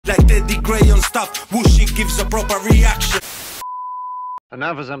Like geddytrey on stuff, whooshy gives a proper reaction. And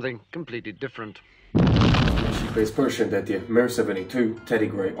now for something completely different. She plays Persian Detje, Mir 72,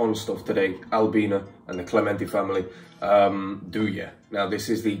 geddytrey on stuff today, Albina and the Kelmendi family, Duje. Now this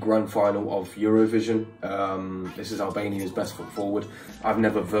is the grand final of Eurovision. This is Albania's best foot forward. I've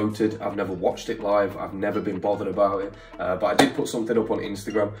never voted, I've never watched it live, I've never been bothered about it, but I did put something up on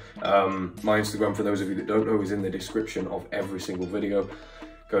Instagram. My Instagram, for those of you that don't know, is in the description of every single video.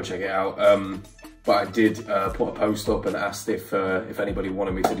 Go check it out. But I did put a post up and asked if anybody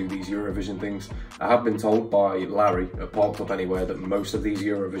wanted me to do these Eurovision things. I have been told by Larry at Parked Up Anywhere that most of these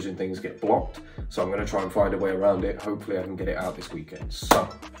Eurovision things get blocked, so I'm going to try and find a way around it. Hopefully I can get it out this weekend. So,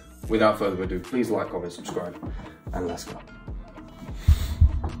 without further ado, please like, comment, subscribe, and let's go.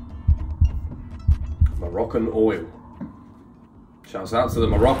 Moroccan oil. Shouts out to the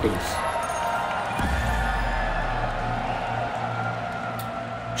Moroccans.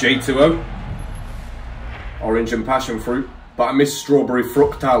 J2O. Orange and passion fruit, but I miss strawberry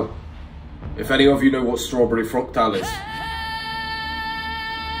fructal. If any of you know what strawberry fructal is.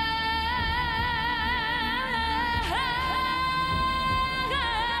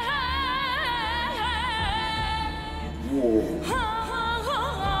 Whoa.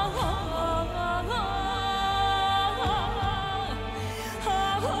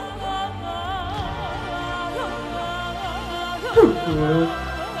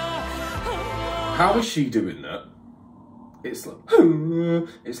 How is she doing that? It's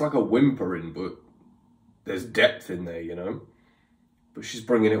like a whimpering, but there's depth in there, you know? But she's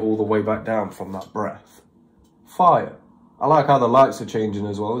bringing it all the way back down from that breath. Fire. I like how the lights are changing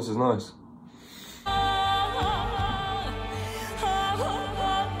as well. This is nice.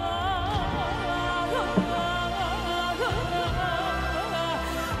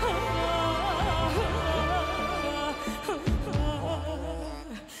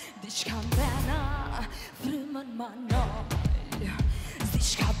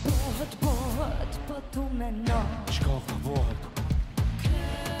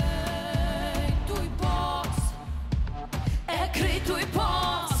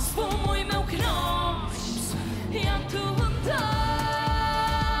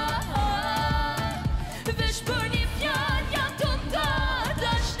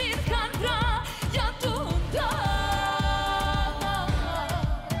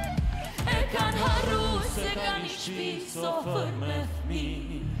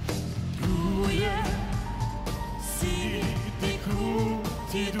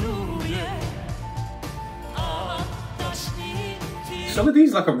 So are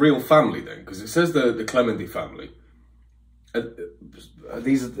these like a real family then? Because it says the Kelmendi family. Are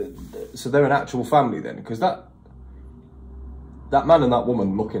these so they're an actual family then? Because that man and that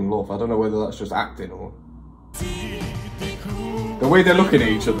woman look in love. I don't know whether that's just acting or the way they're looking at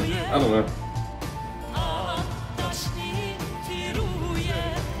each other. I don't know.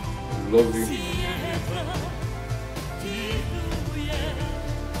 Love you.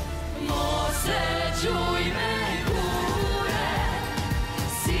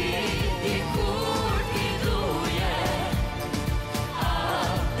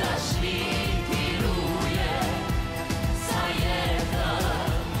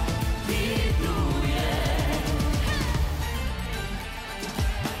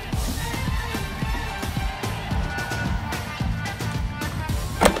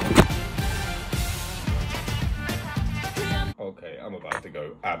 Okay, I'm about to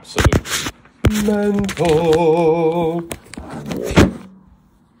go absolutely mental.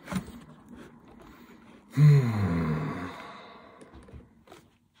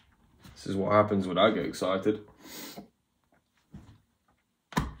 This is what happens when I get excited.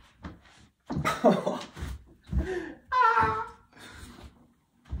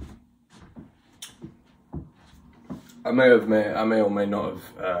 I may or may not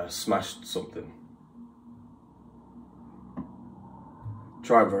have smashed something.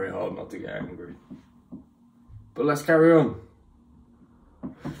 Try very hard not to get angry. But let's carry on.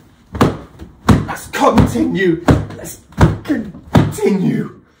 Let's continue. Let's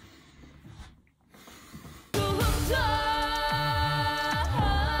continue.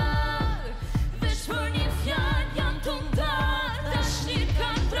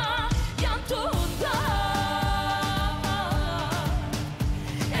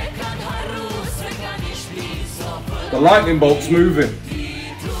 The lightning bolt's moving.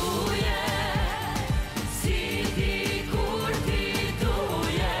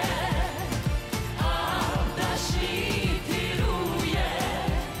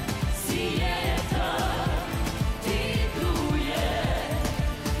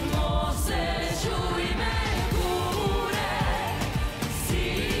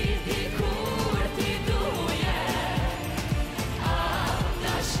 See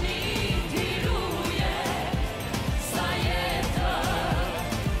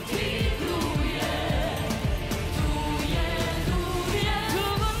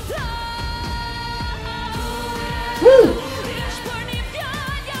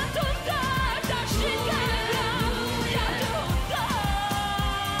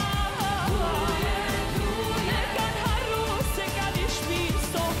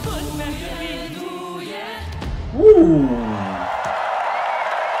Ooh!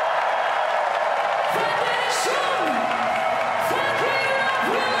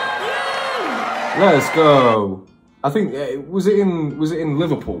 Let's go! I think was it in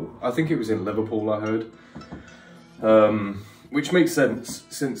Liverpool? I think it was in Liverpool. I heard, which makes sense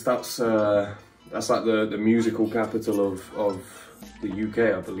since that's like the musical capital of the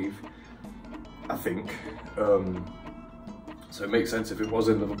UK, I believe. I think. So it makes sense if it was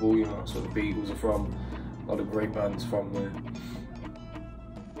in Liverpool. You know, that's where the Beatles are from. A lot of great bands from there.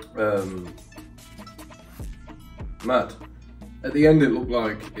 Mad. At the end, it looked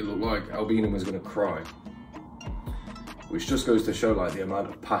like Albina was gonna cry, which just goes to show like the amount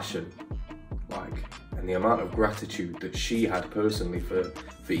of passion, like, and the amount of gratitude that she had personally for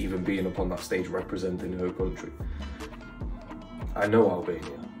even being up on that stage representing her country. I know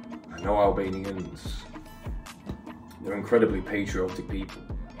Albania. I know Albanians. They're incredibly patriotic people.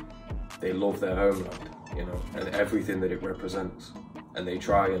 They love their homeland, you know, and everything that it represents, and they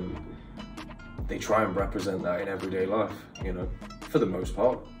try and represent that in everyday life, you know, for the most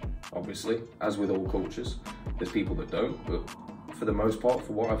part. Obviously, as with all cultures, there's people that don't, but for the most part,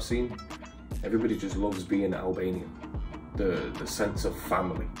 for what I've seen, everybody just loves being Albanian. The sense of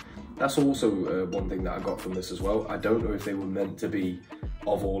family. That's also one thing that I got from this as well. I don't know if they were meant to be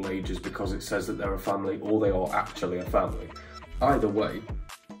of all ages because it says that they're a family, or they are actually a family. Either way,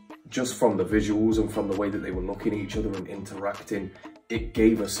 just from the visuals and from the way that they were looking at each other and interacting, it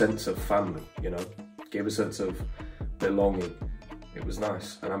gave a sense of family, you know, gave a sense of belonging. It was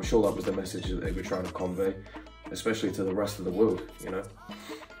nice, and I'm sure that was the message that they were trying to convey, especially to the rest of the world, you know.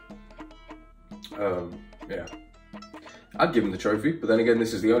 Yeah, I'd give them the trophy, but then again,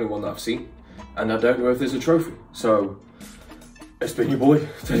 this is the only one that I've seen, and I don't know if there's a trophy. So it's been your boy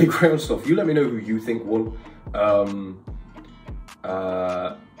Teddy Gray on stuff. You let me know who you think won,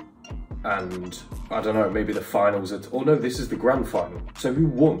 and I don't know, maybe the finals oh no, this is the grand final. So who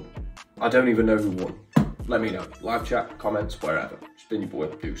won? I don't even know who won. Let me know. Live chat, comments, wherever. It's been your boy,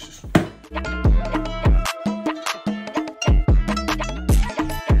 Deuces.